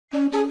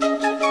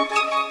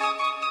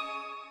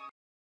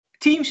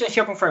Teams and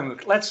SharePoint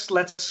Framework.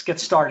 Let's get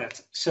started.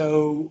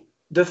 So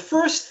the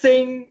first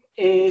thing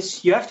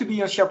is you have to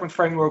be on SharePoint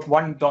Framework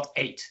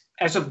 1.8.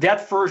 As of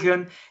that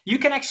version, you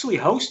can actually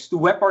host the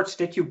web parts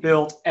that you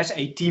build as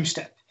a Teams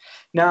tab.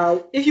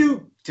 Now, if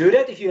you do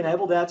that, if you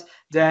enable that,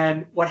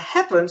 then what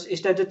happens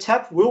is that the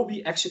tab will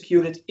be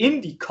executed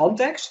in the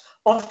context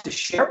of the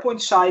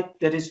SharePoint site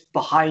that is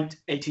behind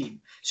a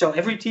team. So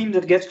every team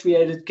that gets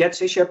created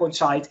gets a SharePoint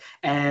site,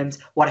 and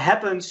what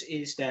happens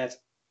is that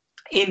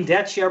in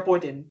that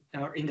SharePoint, in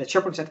that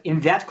SharePoint set,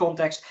 in that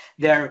context,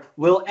 there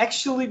will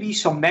actually be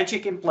some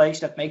magic in place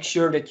that makes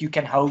sure that you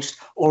can host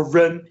or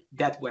run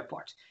that web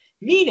part.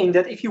 Meaning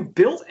that if you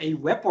build a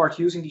web part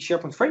using the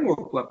SharePoint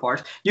Framework web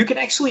part, you can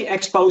actually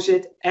expose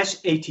it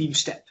as a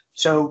Teams tab.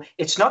 So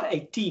it's not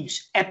a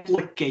Teams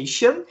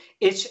application,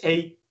 it's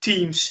a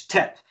Teams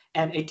tab.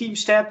 And a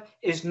Teams tab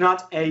is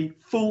not a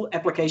full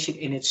application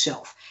in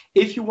itself.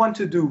 If you want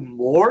to do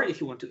more, if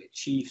you want to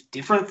achieve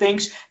different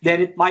things,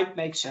 then it might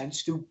make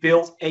sense to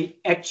build an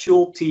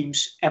actual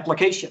Teams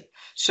application.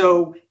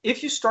 So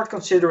if you start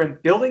considering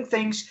building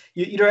things,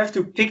 you either have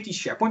to pick the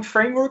SharePoint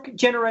Framework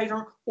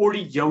generator or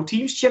the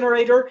YoTeams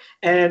generator.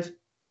 And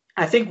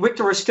I think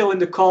Victor is still in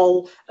the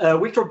call.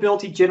 Victor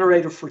built the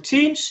generator for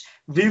Teams.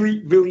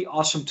 Really, really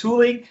awesome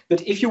tooling.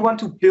 But if you want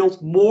to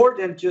build more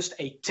than just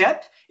a tab,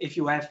 if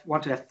you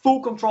want to have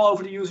full control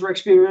over the user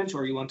experience,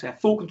 or you want to have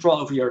full control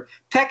over your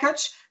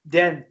package,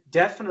 then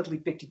definitely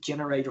pick the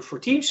generator for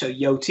Teams, so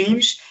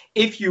YoTeams.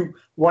 If you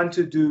want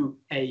to do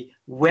a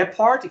web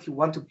part, if you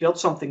want to build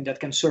something that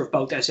can serve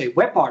both as a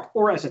web part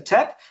or as a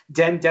tab,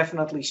 then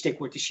definitely stick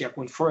with the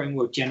SharePoint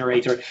Framework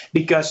generator,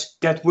 because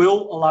that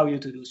will allow you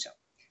to do so.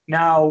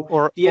 Now,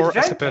 or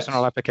as a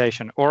personal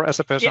application, or as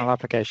a personal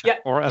application,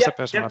 or as a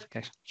personal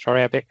application.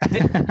 Sorry, Epic.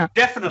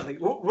 Definitely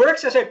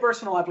works as a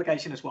personal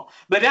application as well,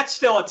 but that's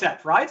still a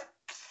tab, right?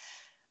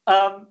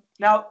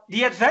 Now,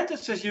 the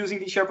advantage of using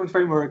the SharePoint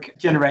Framework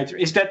generator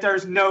is that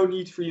there's no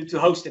need for you to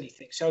host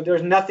anything. So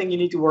there's nothing you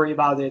need to worry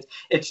about it.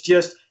 It's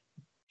just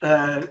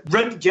run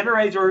the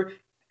generator,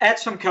 add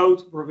some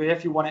code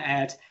wherever you want to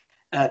add,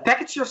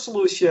 package your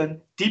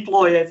solution,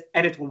 deploy it,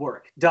 and it will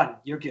work. Done.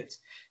 You're good.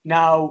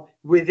 Now,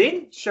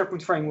 within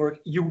SharePoint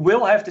Framework, you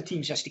will have the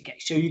Teams SDK.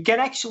 So you can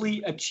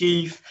actually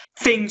achieve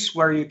things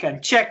where you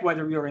can check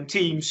whether you're in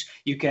Teams.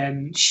 You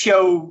can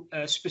show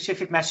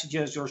specific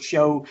messages or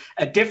show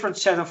a different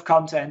set of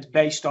content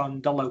based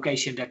on the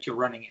location that you're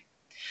running in.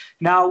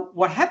 Now,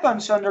 what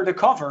happens under the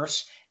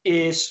covers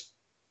is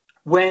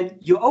when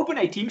you open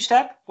a Teams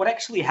tab, what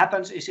actually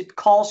happens is it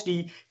calls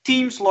the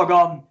Teams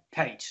logon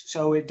page.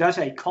 So it does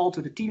a call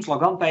to the Teams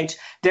logon page.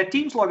 That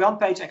Teams logon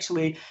page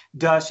actually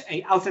does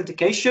a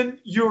authentication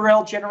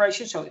URL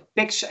generation. So it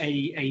picks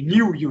a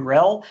new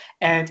URL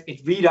and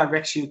it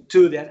redirects you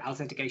to that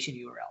authentication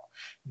URL.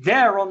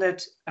 There on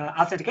that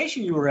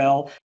authentication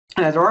URL,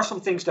 there are some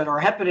things that are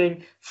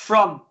happening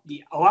from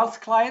the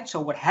OAuth client.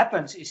 So what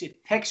happens is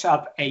it picks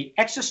up an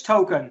access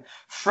token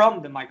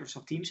from the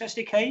Microsoft Teams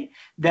SDK.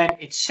 Then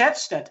it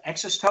sets that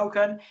access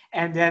token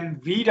and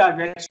then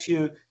redirects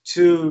you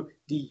to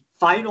the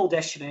final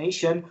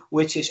destination,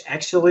 which is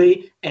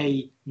actually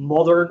a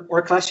modern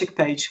or classic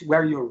page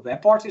where your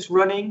web part is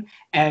running.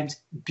 And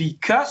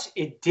because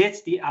it did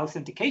the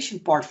authentication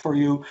part for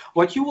you,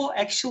 what you will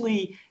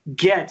actually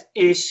get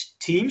is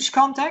Teams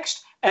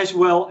context as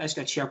well as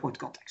that SharePoint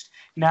context.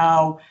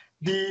 Now,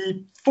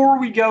 before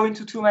we go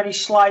into too many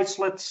slides,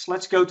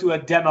 let's go to a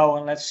demo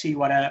and let's see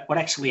what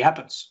actually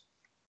happens.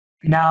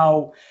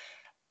 Now,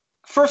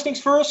 first things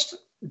first,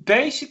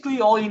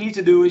 basically all you need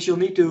to do is you'll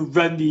need to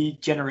run the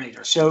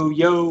generator. So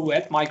yo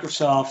at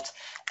Microsoft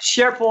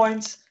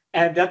SharePoint,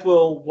 and that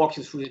will walk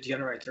you through the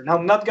generator. Now,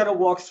 I'm not going to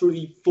walk through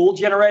the full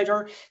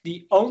generator.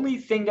 The only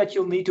thing that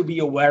you'll need to be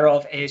aware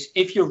of is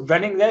if you're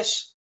running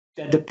this,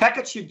 the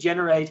package you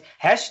generate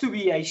has to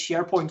be a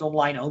SharePoint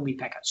Online only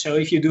package. So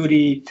if you do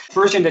the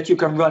version that you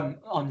can run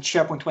on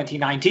SharePoint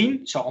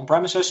 2019, so on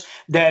premises,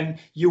 then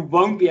you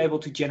won't be able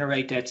to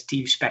generate that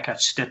Teams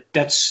package.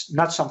 That's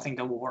not something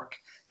that will work.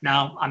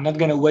 Now, I'm not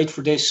going to wait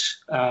for this.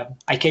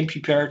 I came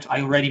prepared.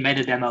 I already made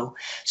a demo.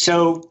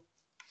 So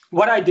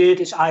what I did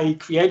is I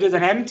created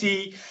an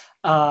empty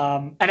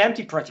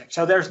project.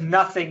 So there's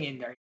nothing in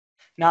there.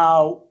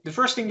 Now, the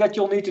first thing that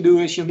you'll need to do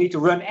is you'll need to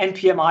run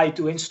npmi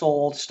to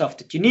install all the stuff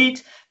that you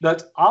need.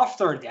 But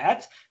after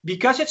that,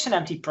 because it's an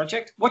empty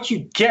project, what you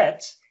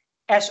get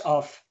as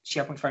of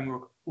SharePoint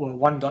Framework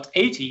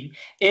 1.18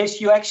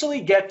 is you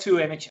actually get 2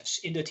 images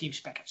in the Teams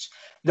package.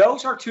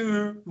 Those are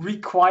 2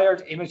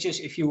 required images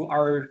if you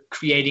are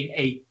creating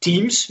a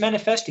Teams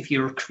manifest, if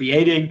you're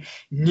creating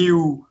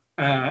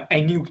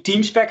a new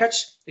Teams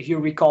package. If you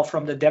recall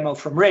from the demo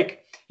from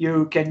Rick,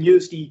 you can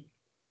use the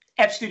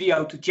App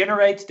Studio to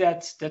generate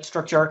that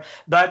structure,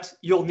 but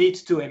you'll need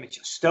 2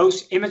 images.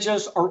 Those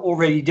images are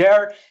already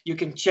there. You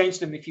can change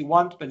them if you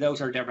want, but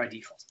those are there by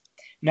default.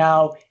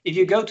 Now, if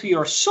you go to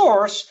your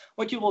source,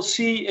 what you will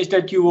see is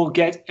that you will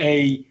get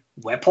a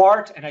web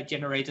part, and I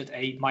generated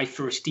my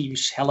first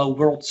Teams Hello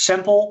World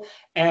sample.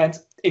 And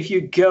if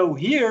you go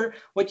here,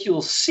 what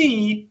you'll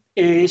see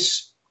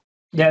is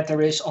that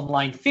there is on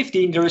line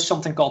 15, there is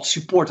something called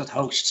supported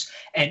hosts.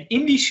 And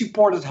in the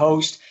supported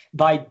host,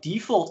 by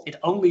default, it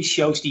only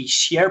shows the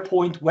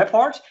SharePoint web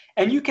part.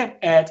 And you can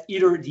add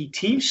either the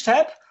Teams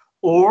tab,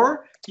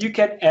 or you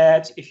can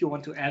add, if you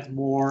want to add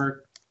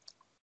more,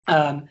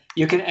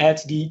 you can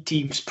add the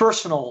Teams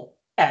personal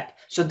app.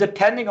 So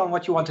depending on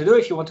what you want to do,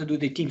 if you want to do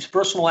the Teams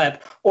personal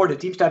app or the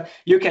Teams tab,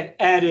 you can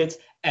add it.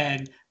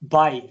 And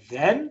by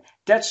then,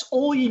 that's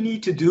all you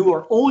need to do,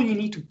 or all you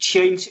need to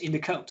change in the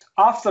code.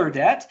 After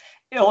that,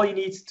 all you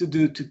need to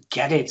do to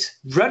get it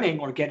running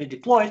or get it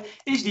deployed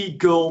is the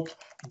gulp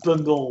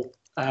bundle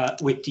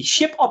with the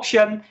ship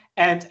option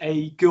and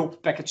a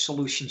gulp package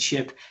solution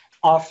ship.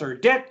 After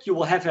that, you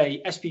will have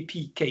a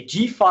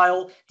SPFx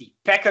file, the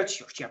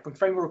package, your SharePoint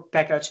Framework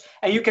package,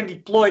 and you can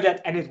deploy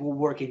that and it will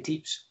work in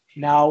Teams.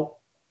 Now,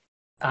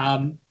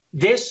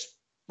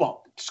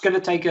 it's going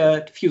to take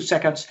a few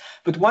seconds,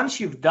 but once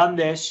you've done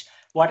this,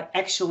 what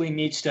actually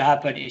needs to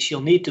happen is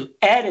you'll need to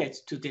add it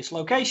to this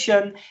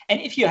location.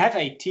 And if you have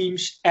a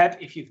Teams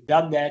app, if you've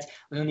done that,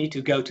 you'll need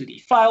to go to the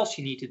files,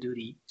 you need to do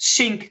the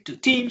sync to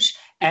Teams,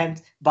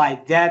 and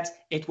by that,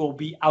 it will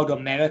be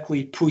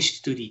automatically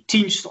pushed to the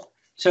Teams store.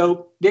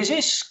 So this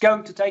is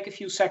going to take a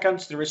few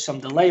seconds. There is some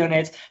delay on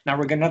it. Now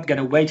we're not going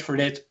to wait for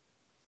that.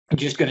 I'm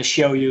just going to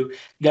show you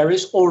there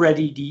is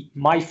already the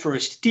My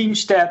First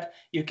Teams tab.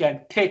 You can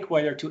pick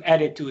whether to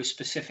add it to a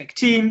specific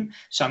team.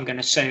 So I'm going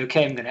to say,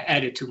 okay, I'm going to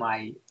add it to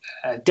my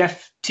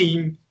dev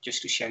team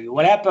just to show you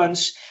what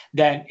happens.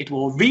 Then it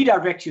will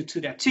redirect you to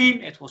that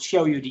team. It will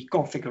show you the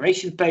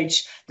configuration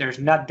page. There's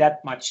not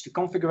that much to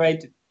configure.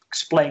 It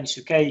explains,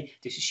 okay,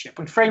 this is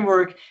SharePoint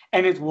Framework,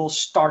 and it will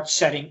start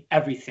setting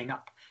everything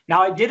up.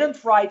 Now, I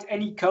didn't write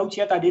any code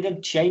yet. I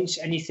didn't change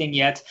anything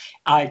yet.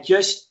 I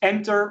just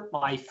enter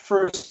my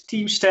first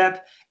Teams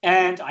tab,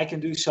 and I can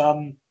do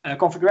some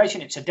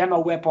configuration. It's a demo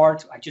web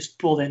part. I just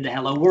pulled in the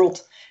hello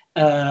world,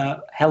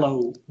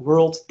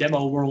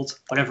 demo world,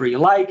 whatever you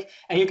like.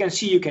 And you can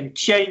see you can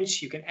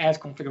change, you can add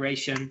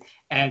configuration.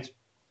 And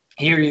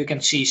here you can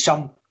see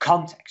some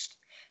context.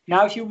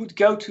 Now, if you would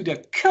go to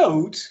the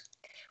code,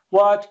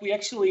 what we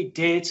actually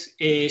did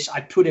is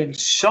I put in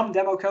some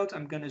demo code.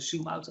 I'm going to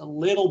zoom out a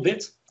little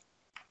bit.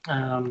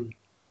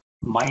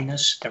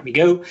 There we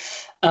go.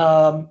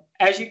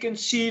 As you can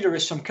see, there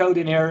is some code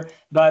in here,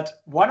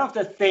 but one of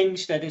the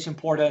things that is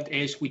important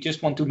is we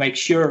just want to make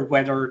sure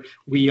whether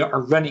we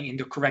are running in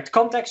the correct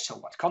context. So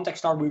what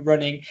context are we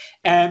running?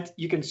 And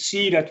you can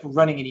see that we're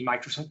running in the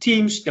Microsoft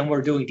Teams, then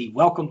we're doing the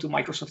welcome to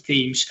Microsoft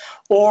Teams,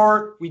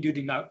 or we do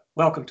the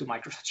welcome to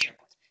Microsoft SharePoint.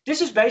 This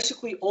is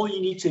basically all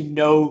you need to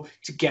know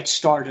to get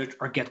started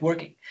or get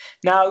working.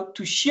 Now,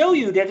 to show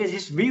you that it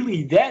is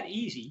really that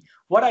easy,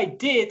 what I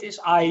did is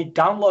I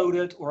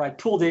downloaded, or I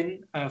pulled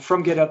in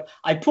from GitHub,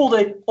 I pulled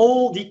in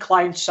all the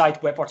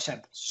client-side web part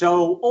samples.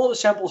 So all the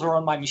samples are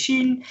on my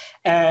machine,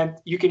 and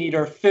you can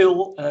either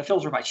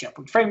filter by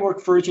SharePoint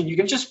Framework version. You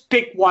can just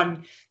pick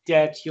one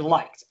that you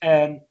liked.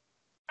 And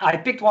I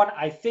picked one.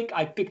 I think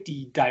I picked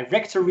the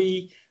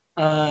directory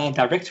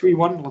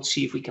one. Let's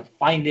see if we can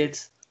find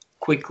it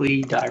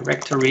quickly.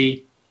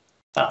 Directory.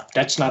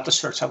 That's not the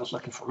search I was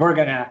looking for. We're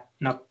gonna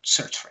not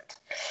search for it.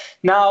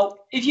 Now,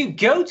 if you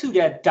go to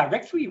that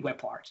directory web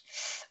part,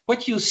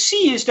 what you'll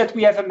see is that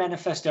we have a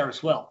manifest there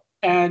as well.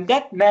 And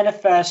that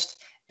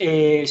manifest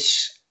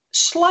is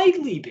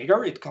slightly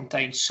bigger. It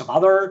contains some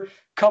other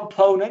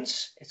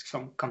components. It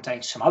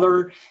contains some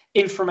other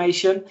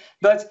information.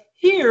 But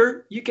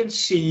here you can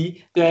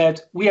see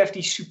that we have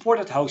the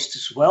supported hosts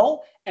as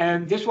well.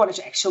 And this one is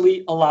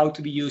actually allowed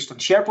to be used on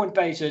SharePoint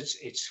pages.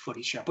 It's for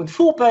the SharePoint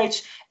full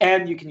page,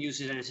 and you can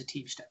use it as a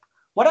Teams tab.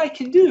 What I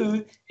can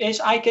do is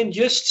I can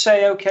just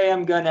say, okay,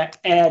 I'm going to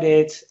add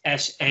it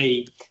as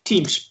a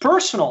Teams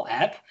personal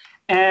app,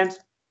 and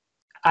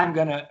I'm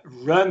going to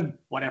run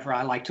whatever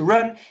I like to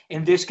run.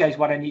 In this case,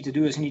 what I need to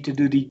do is I need to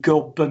do the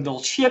gulp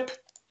bundle ship.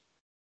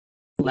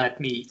 Let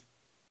me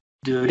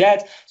do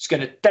that. It's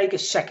going to take a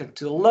second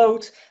to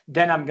load.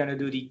 Then I'm going to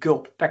do the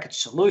gulp package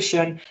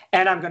solution,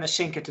 and I'm going to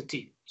sync it to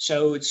team.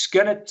 So it's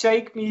going to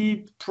take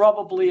me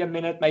probably a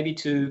minute, maybe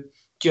two,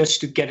 just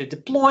to get it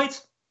deployed.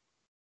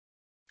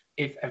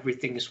 If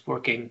everything is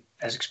working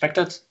as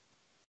expected.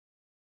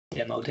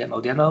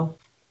 Demo.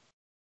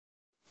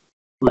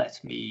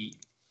 Let me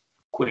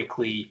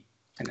quickly,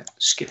 I'm going to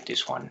skip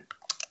this one.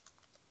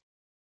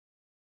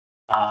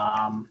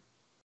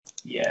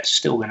 Yeah,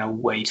 still going to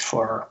wait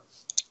for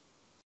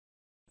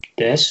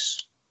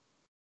this.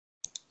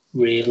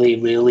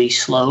 Really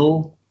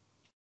slow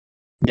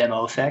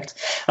demo effect.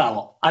 Oh,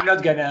 well, I'm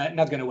not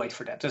gonna wait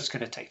for that. That's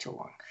gonna take too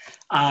long.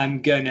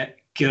 I'm gonna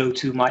go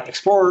to my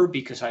Explorer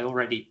because I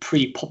already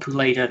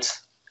pre-populated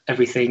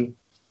everything.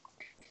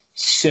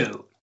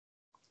 So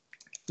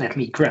let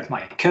me grab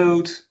my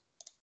code.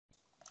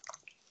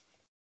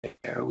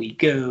 There we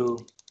go.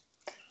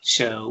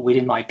 So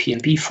within my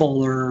PnP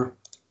folder,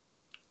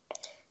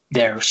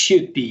 there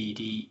should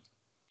be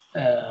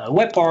the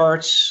web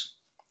parts.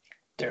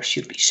 There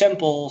should be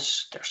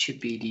samples. There should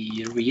be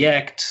the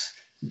React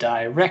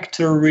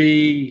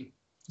directory.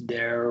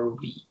 There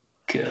we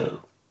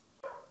go.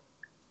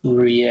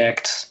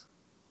 React,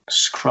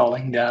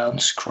 scrolling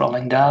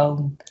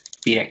down,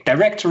 React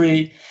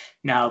directory.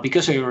 Now,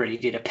 because I already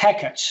did a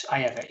package, I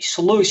have a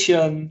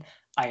solution,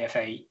 I have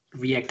a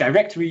React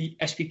directory,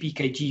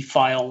 SPFx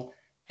file,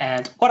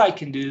 and what I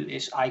can do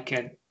is I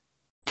can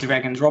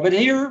drag and drop it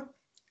here.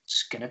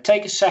 It's going to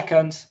take a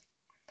second.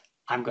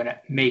 I'm going to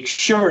make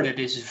sure that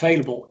this is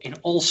available in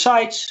all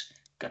sites.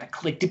 I'm going to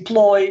click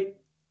deploy.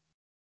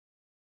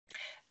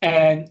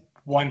 And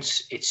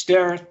once it's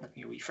there, let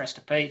me refresh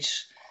the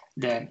page.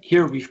 Then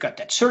here we've got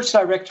that search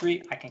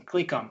directory. I can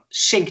click on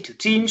sync to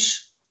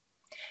Teams.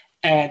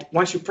 And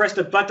once you press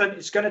the button,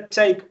 it's going to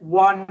take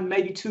 1,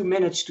 maybe 2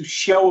 minutes to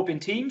show up in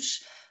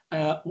Teams.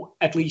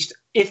 At least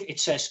if it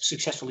says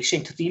successfully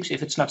sync to Teams.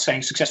 If it's not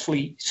saying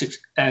successfully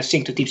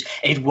sync to Teams,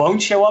 it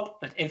won't show up.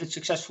 But if it's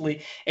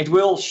successfully, it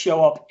will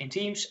show up in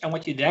Teams. And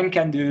what you then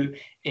can do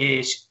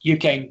is you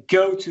can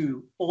go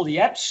to all the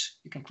apps.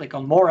 You can click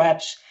on more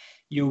apps.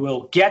 You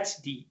will get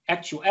the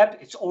actual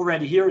app. It's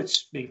already here.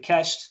 It's been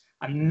cached.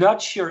 I'm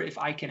not sure if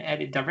I can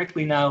add it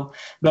directly now,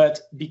 but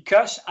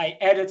because I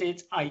added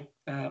it,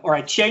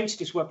 I changed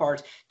this web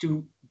part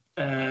to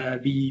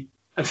be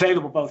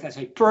available both as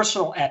a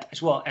personal app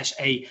as well as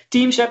a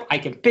Teams app. I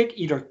can pick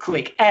either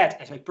click add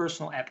as a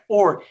personal app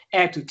or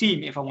add to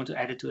team if I want to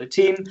add it to a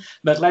team.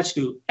 But let's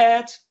do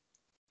add.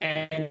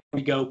 And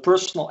we go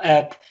personal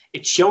app.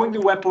 It's showing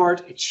the web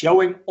part. It's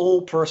showing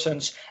all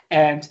persons.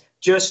 And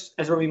just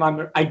as a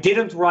reminder, I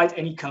didn't write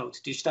any code.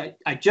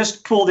 I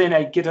just pulled in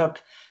a GitHub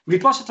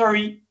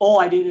repository. All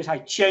I did is I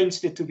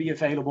changed it to be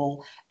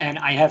available, and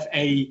I have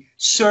a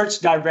search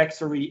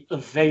directory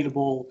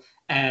available.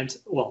 And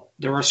well,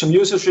 there are some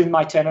users in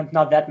my tenant,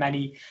 not that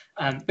many,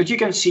 but you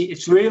can see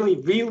it's really,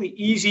 really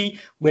easy.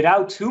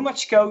 Without too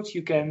much code,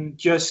 you can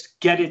just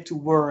get it to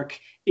work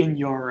in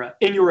your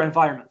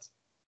environment.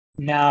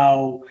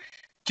 Now,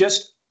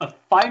 just a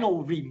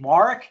final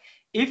remark.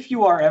 If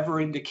you are ever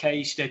in the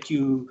case that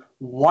you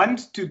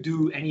want to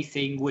do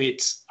anything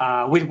with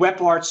web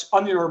parts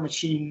on your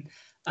machine,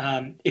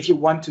 if you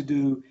want to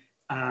do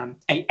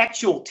an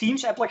actual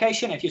Teams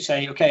application, if you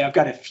say, okay, I've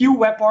got a few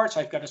web parts,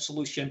 I've got a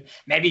solution,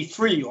 maybe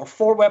 3 or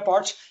 4 web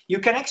parts, you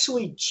can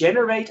actually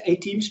generate a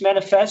Teams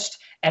manifest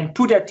and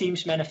put that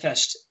Teams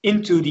manifest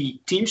into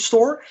the Teams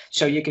store.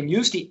 So you can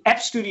use the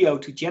App Studio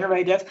to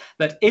generate that.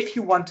 But if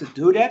you want to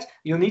do that,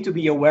 you'll need to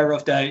be aware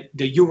of the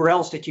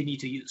URLs that you need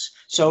to use.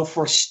 So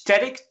for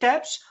static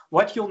tabs,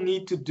 what you'll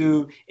need to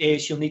do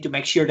is you'll need to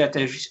make sure that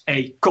there's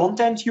a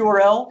content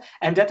URL,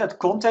 and that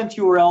content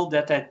URL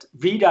that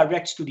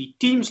redirects to the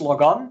Teams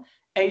logon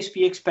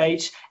ASPX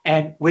page.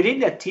 And within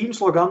that Teams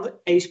logon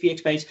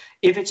ASPX page,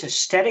 if it's a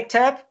static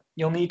tab,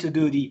 you'll need to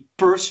do the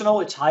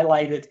personal. It's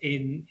highlighted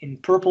in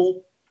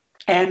purple.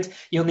 And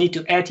you'll need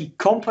to add the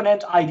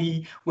component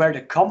ID, where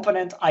the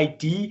component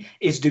ID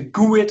is the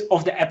GUID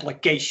of the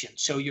application.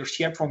 So your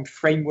SharePoint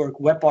Framework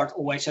web part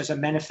always has a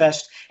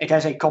manifest. It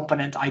has a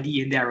component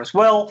ID in there as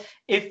well.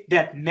 If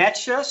that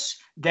matches,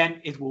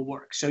 then it will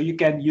work. So you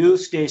can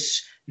use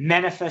this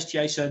manifest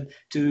JSON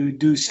to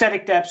do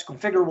static tabs,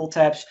 configurable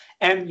tabs,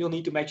 and you'll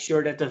need to make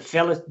sure that the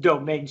valid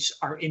domains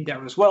are in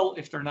there as well.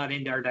 If they're not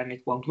in there, then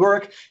it won't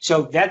work.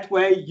 So that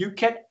way you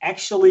can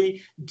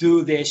actually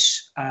do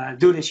this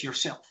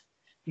yourself.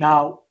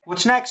 Now,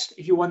 what's next?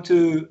 If you want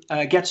to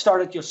get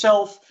started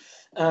yourself,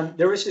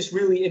 there is this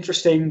really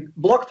interesting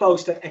blog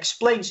post that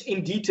explains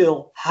in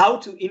detail how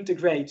to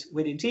integrate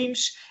within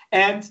Teams.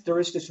 And there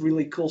is this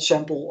really cool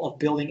sample of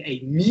building a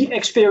me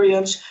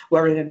experience,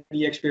 where in a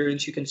me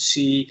experience you can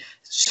see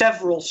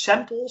several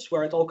samples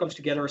where it all comes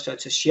together. So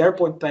it's a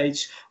SharePoint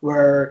page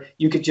where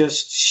you could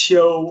just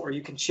show, or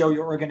you can show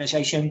your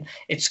organization.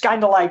 It's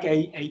kind of like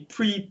a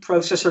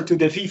preprocessor to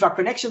the Viva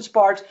Connections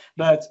part,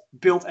 but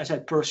built as a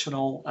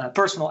personal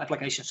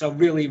application. So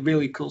really,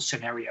 really cool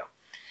scenario.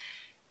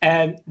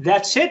 And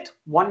that's it.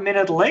 1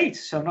 minute late,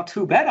 so not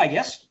too bad, I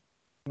guess.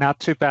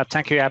 Not too bad.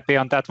 Thank you, Abby,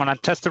 on that one.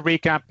 And just to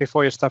recap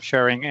before you stop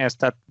sharing is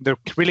that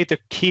really the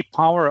key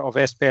power of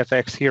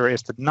SPFx here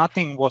is that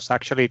nothing was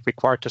actually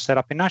required to set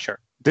up in Azure.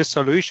 This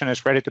solution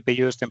is ready to be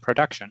used in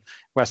production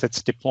once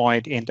it's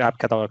deployed in the app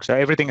catalog. So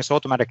everything is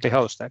automatically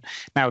hosted.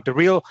 Now, the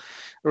real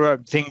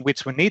thing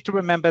which we need to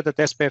remember that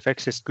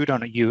SPFx is good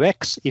on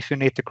UX. If you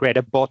need to create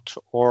a bot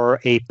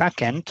or a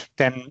backend,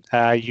 then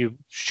you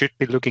should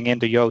be looking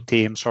into Yo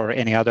Teams or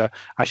any other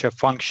Azure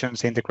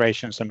functions,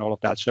 integrations, and all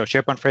of that. So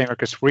SharePoint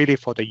Framework is really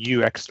for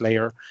the UX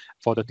layer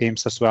for the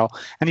teams as well.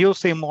 And you'll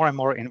see more and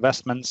more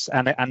investments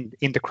and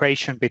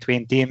integration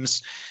between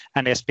Teams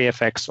and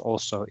SPFx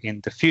also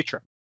in the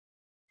future.